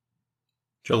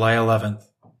July 11th.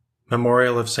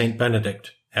 Memorial of Saint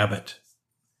Benedict, Abbot.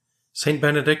 Saint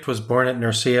Benedict was born at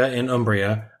Nursia in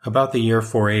Umbria about the year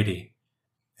 480.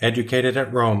 Educated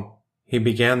at Rome, he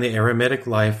began the eremitic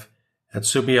life at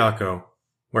Subiaco,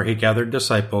 where he gathered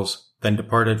disciples, then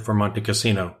departed for Monte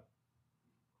Cassino.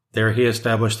 There he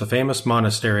established the famous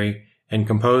monastery and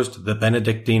composed the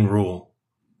Benedictine rule.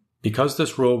 Because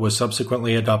this rule was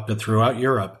subsequently adopted throughout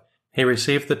Europe, he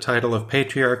received the title of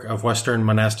Patriarch of Western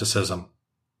Monasticism.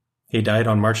 He died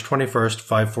on March 21st,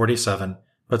 547,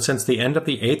 but since the end of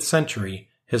the 8th century,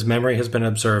 his memory has been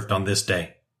observed on this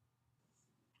day.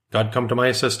 God, come to my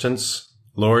assistance.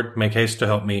 Lord, make haste to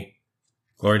help me.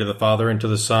 Glory to the Father, and to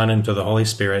the Son, and to the Holy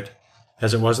Spirit,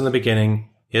 as it was in the beginning,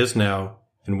 is now,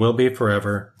 and will be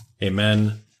forever.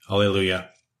 Amen. Alleluia.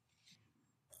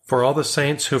 For all the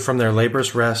saints who from their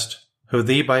labors rest, who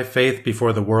thee by faith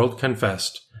before the world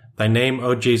confessed, thy name,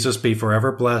 O Jesus, be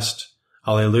forever blessed.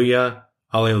 Alleluia.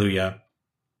 Alleluia.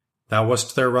 Thou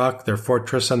wast their rock, their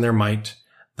fortress, and their might.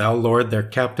 Thou, Lord, their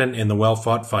captain in the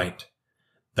well-fought fight.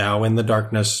 Thou in the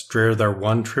darkness drear their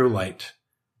one true light.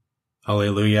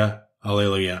 Alleluia.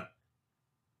 Alleluia.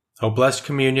 O blessed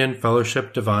communion,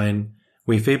 fellowship divine,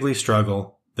 we feebly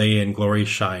struggle, they in glory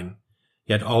shine.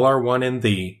 Yet all are one in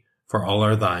thee, for all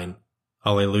are thine.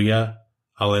 Alleluia.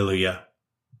 Alleluia.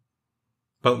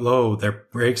 But lo, there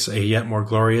breaks a yet more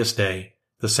glorious day.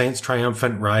 The saints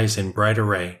triumphant rise in bright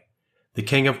array. The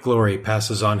King of glory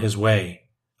passes on his way.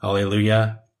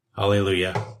 Alleluia.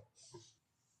 Alleluia.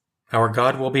 Our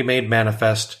God will be made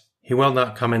manifest. He will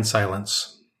not come in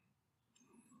silence.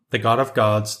 The God of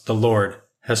gods, the Lord,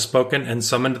 has spoken and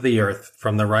summoned the earth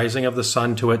from the rising of the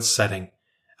sun to its setting.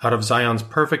 Out of Zion's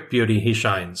perfect beauty he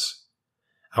shines.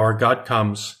 Our God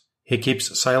comes. He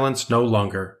keeps silence no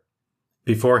longer.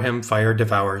 Before him fire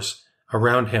devours.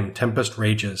 Around him tempest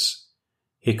rages.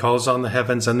 He calls on the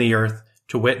heavens and the earth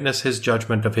to witness his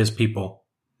judgment of his people.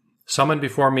 Summon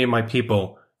before me my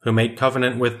people, who made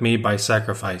covenant with me by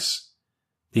sacrifice.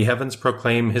 The heavens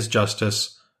proclaim his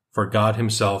justice, for God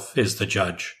himself is the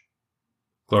judge.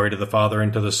 Glory to the Father,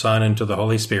 and to the Son, and to the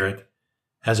Holy Spirit,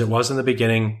 as it was in the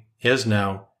beginning, is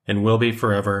now, and will be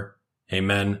forever.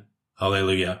 Amen.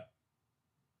 Alleluia.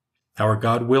 Our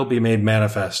God will be made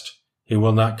manifest. He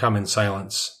will not come in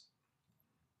silence.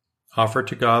 Offer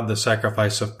to God the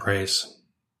sacrifice of praise.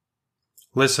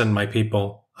 Listen, my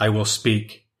people, I will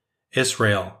speak.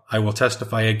 Israel, I will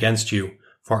testify against you,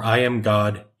 for I am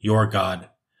God, your God.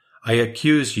 I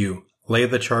accuse you, lay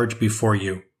the charge before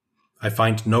you. I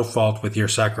find no fault with your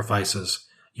sacrifices.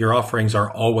 Your offerings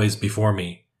are always before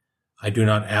me. I do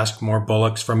not ask more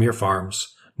bullocks from your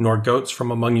farms, nor goats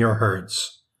from among your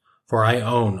herds. For I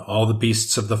own all the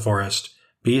beasts of the forest,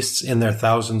 beasts in their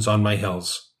thousands on my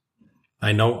hills.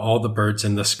 I know all the birds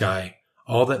in the sky.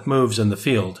 All that moves in the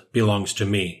field belongs to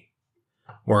me.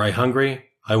 Were I hungry,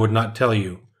 I would not tell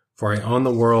you, for I own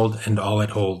the world and all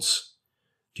it holds.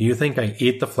 Do you think I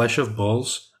eat the flesh of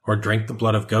bulls or drink the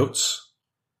blood of goats?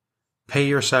 Pay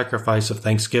your sacrifice of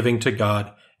thanksgiving to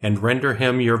God and render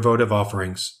him your votive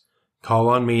offerings. Call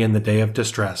on me in the day of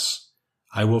distress.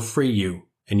 I will free you,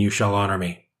 and you shall honor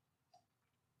me.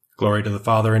 Glory to the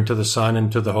Father, and to the Son,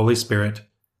 and to the Holy Spirit,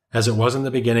 as it was in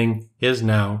the beginning, is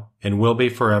now, and will be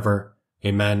forever.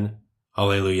 Amen.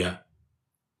 Alleluia.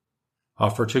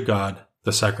 Offer to God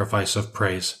the sacrifice of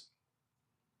praise.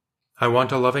 I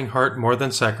want a loving heart more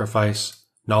than sacrifice,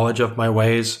 knowledge of my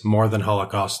ways more than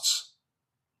holocausts.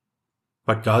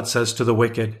 But God says to the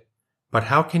wicked, But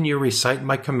how can you recite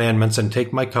my commandments and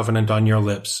take my covenant on your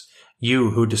lips,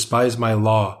 you who despise my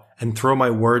law and throw my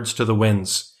words to the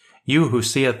winds, you who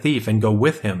see a thief and go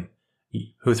with him,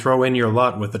 who throw in your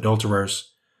lot with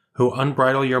adulterers, who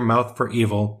unbridle your mouth for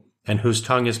evil, and whose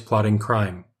tongue is plotting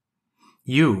crime.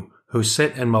 You who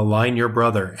sit and malign your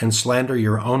brother and slander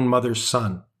your own mother's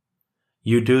son.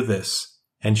 You do this,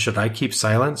 and should I keep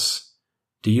silence?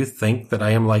 Do you think that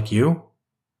I am like you?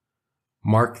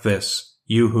 Mark this,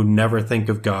 you who never think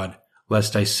of God,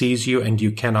 lest I seize you and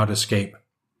you cannot escape.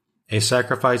 A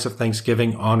sacrifice of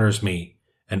thanksgiving honors me,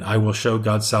 and I will show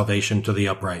God's salvation to the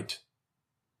upright.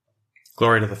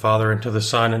 Glory to the Father, and to the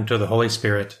Son, and to the Holy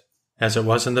Spirit, as it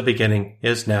was in the beginning,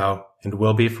 is now, and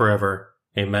will be forever.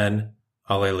 Amen.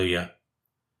 Alleluia.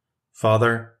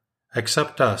 Father,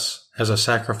 accept us as a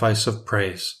sacrifice of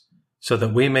praise, so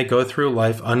that we may go through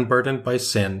life unburdened by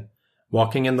sin,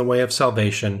 walking in the way of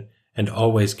salvation, and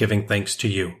always giving thanks to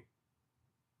you.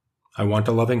 I want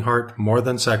a loving heart more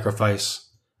than sacrifice,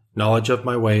 knowledge of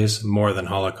my ways more than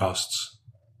holocausts.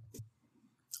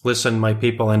 Listen, my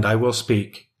people, and I will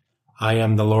speak. I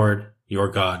am the Lord, your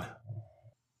God.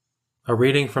 A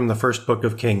reading from the first book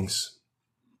of Kings.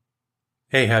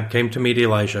 Ahab came to meet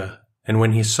Elijah, and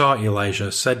when he saw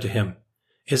Elijah, said to him,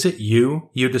 "Is it you,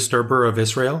 you disturber of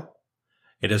Israel?"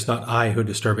 "It is not I who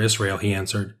disturb Israel," he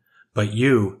answered, "but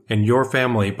you and your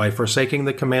family by forsaking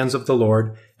the commands of the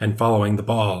Lord and following the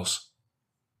Baals.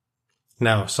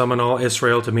 Now summon all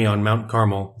Israel to me on Mount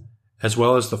Carmel, as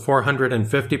well as the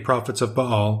 450 prophets of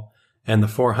Baal and the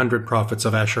 400 prophets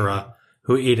of Asherah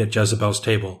who eat at Jezebel's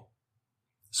table."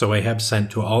 So Ahab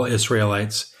sent to all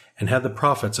Israelites and had the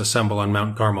prophets assemble on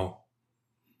Mount Carmel.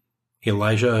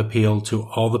 Elijah appealed to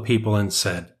all the people and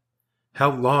said,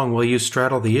 "How long will you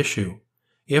straddle the issue?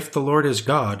 If the Lord is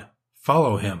God,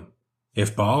 follow him.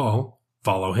 If Baal,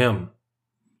 follow him."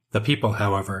 The people,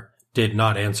 however, did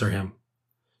not answer him.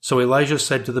 So Elijah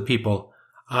said to the people,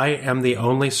 "I am the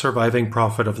only surviving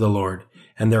prophet of the Lord,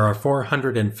 and there are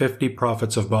 450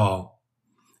 prophets of Baal.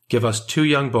 Give us 2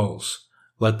 young bulls.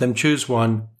 Let them choose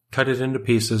one, cut it into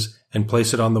pieces, and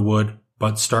place it on the wood,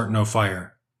 but start no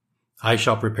fire. I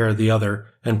shall prepare the other,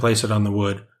 and place it on the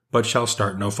wood, but shall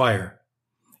start no fire.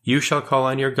 You shall call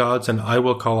on your gods, and I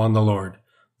will call on the Lord.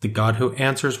 The God who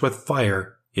answers with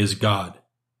fire is God."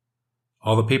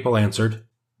 All the people answered,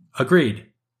 "Agreed."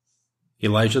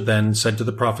 Elijah then said to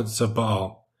the prophets of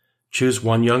Baal, "Choose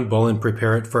 1 young bull and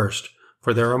prepare it first,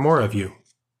 for there are more of you.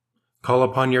 Call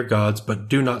upon your gods, but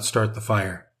do not start the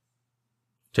fire."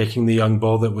 Taking the young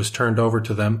bull that was turned over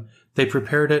to them, they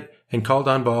prepared it and called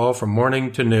on Baal from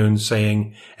morning to noon,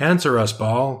 saying, "Answer us,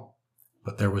 Baal."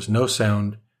 But there was no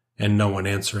sound and no one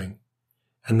answering.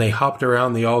 And they hopped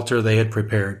around the altar they had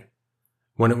prepared.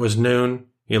 When it was noon,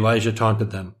 Elijah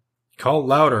taunted them, "Call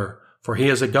louder, for he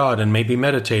is a god and may be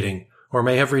meditating, or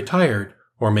may have retired,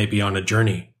 or may be on a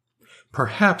journey.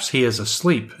 Perhaps he is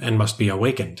asleep and must be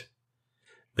awakened."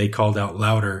 They called out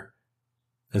louder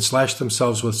and slashed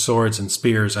themselves with swords and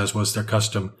spears, as was their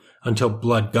custom, until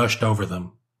blood gushed over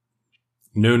them.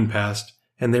 Noon passed,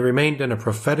 and they remained in a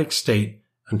prophetic state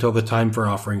until the time for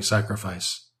offering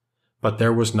sacrifice. But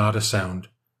there was not a sound.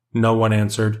 No one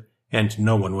answered, and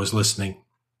no one was listening.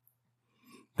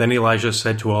 Then Elijah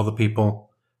said to all the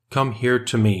people, "Come here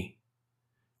to me."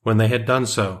 When they had done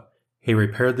so, he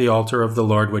repaired the altar of the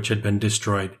Lord which had been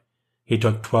destroyed. He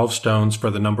took 12 stones for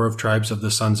the number of tribes of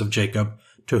the sons of Jacob,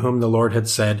 to whom the Lord had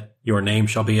said, "Your name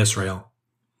shall be Israel."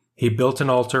 He built an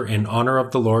altar in honor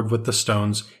of the Lord with the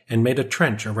stones, and made a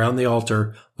trench around the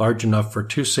altar large enough for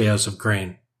 2 seahs of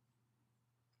grain.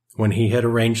 When he had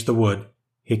arranged the wood,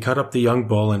 he cut up the young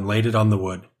bull and laid it on the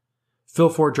wood. "Fill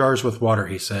 4 jars with water,"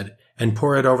 he said, "and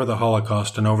pour it over the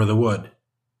holocaust and over the wood."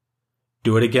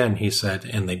 "Do it again," he said,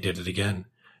 and they did it again.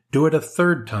 "Do it a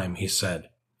 3rd time," he said,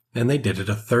 and they did it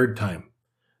a 3rd time.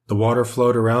 The water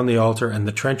flowed around the altar, and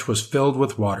the trench was filled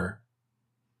with water.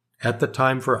 At the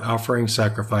time for offering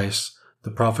sacrifice,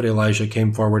 the prophet Elijah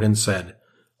came forward and said,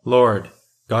 "Lord,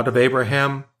 God of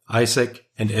Abraham, Isaac,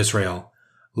 and Israel,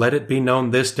 let it be known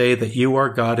this day that you are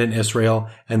God in Israel,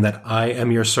 and that I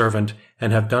am your servant,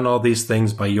 and have done all these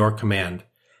things by your command.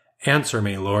 Answer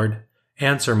me, Lord,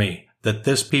 answer me, that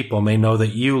this people may know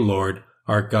that you, Lord,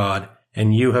 are God,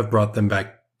 and you have brought them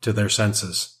back to their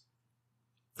senses."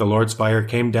 The Lord's fire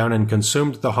came down and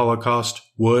consumed the holocaust,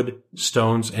 wood,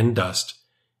 stones, and dust,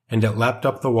 and it lapped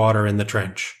up the water in the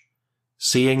trench.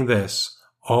 Seeing this,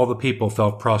 all the people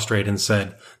fell prostrate and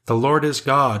said, "The Lord is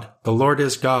God! The Lord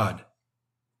is God!"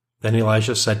 Then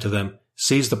Elijah said to them,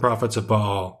 "Seize the prophets of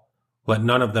Baal. Let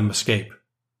none of them escape."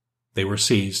 They were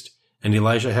seized, and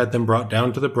Elijah had them brought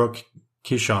down to the brook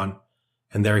Kishon,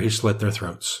 and there he slit their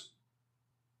throats.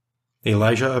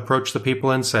 Elijah approached the people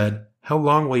and said, "How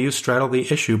long will you straddle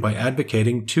the issue by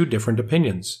advocating 2 different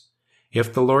opinions?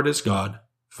 If the Lord is God,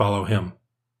 follow him.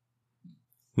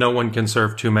 No one can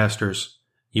serve 2 masters.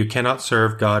 You cannot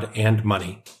serve God and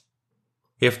money.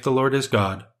 If the Lord is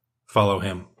God, follow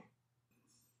him."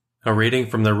 A reading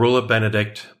from the Rule of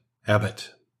Benedict,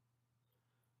 Abbot.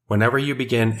 Whenever you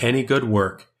begin any good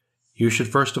work, you should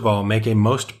first of all make a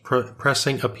most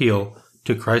pressing appeal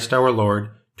to Christ our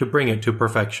Lord to bring it to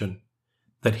perfection,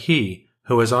 that he,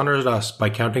 who has honored us by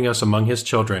counting us among his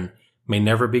children, may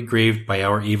never be grieved by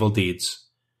our evil deeds.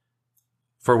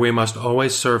 For we must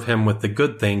always serve him with the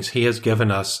good things he has given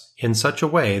us in such a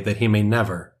way that he may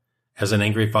never, as an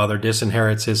angry father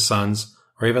disinherits his sons,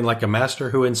 or even like a master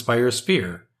who inspires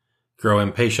fear, grow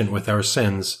impatient with our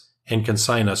sins and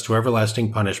consign us to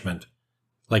everlasting punishment,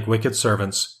 like wicked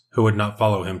servants who would not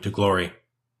follow him to glory.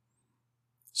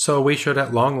 So we should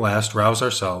at long last rouse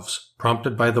ourselves,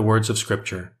 prompted by the words of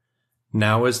Scripture.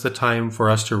 Now is the time for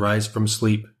us to rise from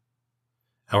sleep.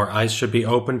 Our eyes should be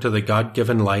open to the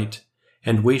God-given light,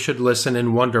 and we should listen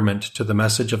in wonderment to the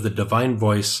message of the divine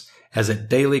voice as it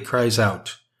daily cries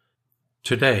out,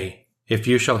 "Today, If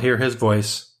you shall hear his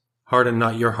voice, harden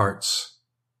not your hearts.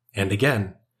 And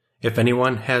again, if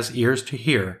anyone has ears to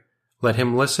hear, let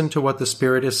him listen to what the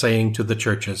Spirit is saying to the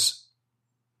churches.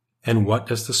 And what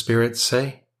does the Spirit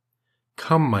say?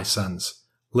 Come, my sons,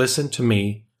 listen to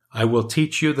me. I will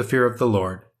teach you the fear of the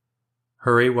Lord.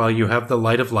 Hurry while you have the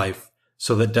light of life,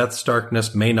 so that death's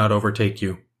darkness may not overtake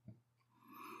you.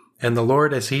 And the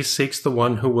Lord, as he seeks the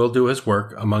one who will do his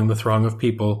work among the throng of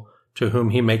people to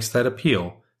whom he makes that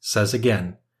appeal, says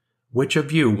again, which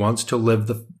of you wants to live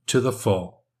to the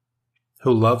full,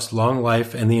 who loves long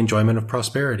life and the enjoyment of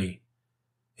prosperity?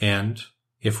 And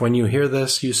if when you hear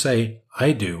this you say,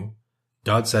 I do,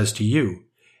 God says to you,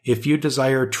 if you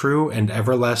desire true and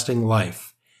everlasting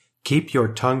life, keep your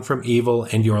tongue from evil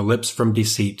and your lips from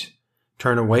deceit.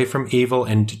 Turn away from evil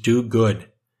and do good.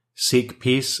 Seek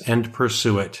peace and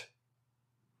pursue it.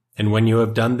 And when you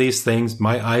have done these things,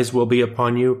 my eyes will be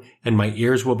upon you, and my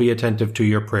ears will be attentive to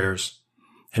your prayers.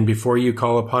 And before you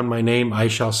call upon my name, I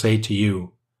shall say to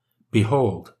you,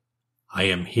 Behold, I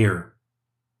am here.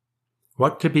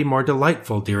 What could be more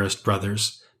delightful, dearest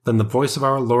brothers, than the voice of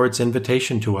our Lord's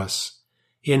invitation to us?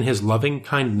 In his loving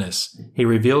kindness, he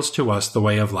reveals to us the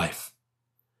way of life.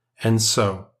 And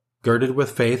so, girded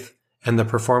with faith and the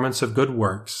performance of good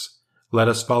works, let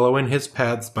us follow in his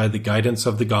paths by the guidance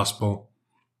of the gospel.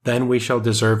 Then we shall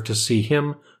deserve to see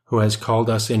him who has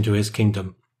called us into his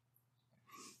kingdom.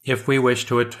 If we wish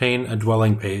to attain a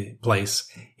dwelling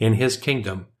place in his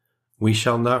kingdom, we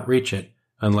shall not reach it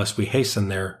unless we hasten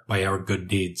there by our good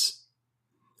deeds.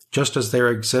 Just as there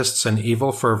exists an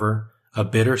evil fervor, a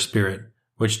bitter spirit,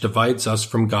 which divides us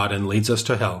from God and leads us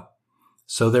to hell,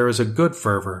 so there is a good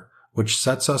fervor which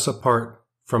sets us apart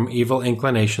from evil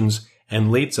inclinations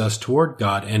and leads us toward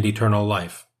God and eternal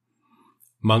life.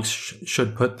 Monks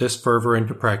should put this fervor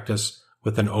into practice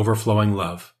with an overflowing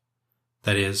love.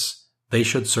 That is, they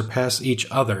should surpass each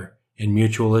other in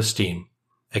mutual esteem,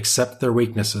 accept their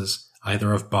weaknesses,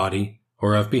 either of body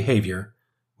or of behavior,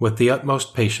 with the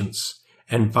utmost patience,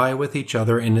 and vie with each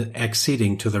other in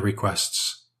acceding to the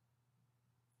requests.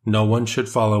 No one should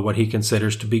follow what he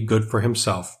considers to be good for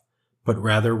himself, but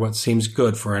rather what seems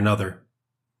good for another.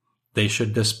 They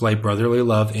should display brotherly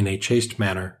love in a chaste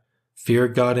manner, fear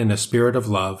God in a spirit of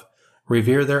love,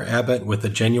 revere their abbot with a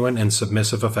genuine and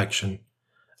submissive affection.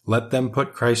 Let them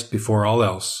put Christ before all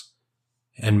else,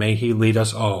 and may he lead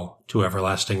us all to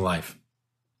everlasting life.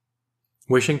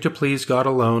 Wishing to please God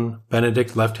alone,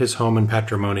 Benedict left his home and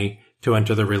patrimony to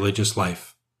enter the religious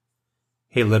life.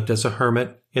 He lived as a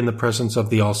hermit in the presence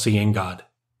of the all-seeing God.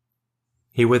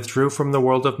 He withdrew from the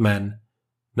world of men,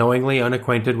 knowingly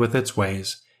unacquainted with its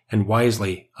ways, and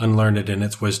wisely unlearned in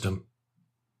its wisdom.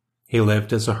 He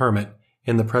lived as a hermit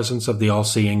in the presence of the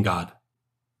all-seeing God.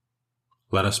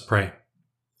 Let us pray.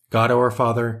 God our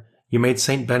Father, you made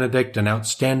Saint Benedict an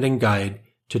outstanding guide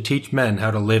to teach men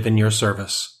how to live in your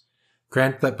service.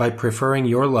 Grant that by preferring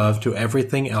your love to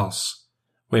everything else,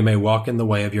 we may walk in the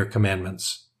way of your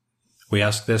commandments. We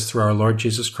ask this through our Lord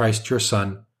Jesus Christ, your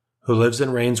Son, who lives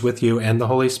and reigns with you and the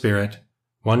Holy Spirit,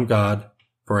 one God,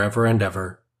 forever and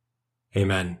ever.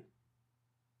 Amen.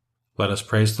 Let us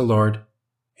praise the Lord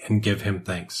and give him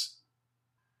thanks.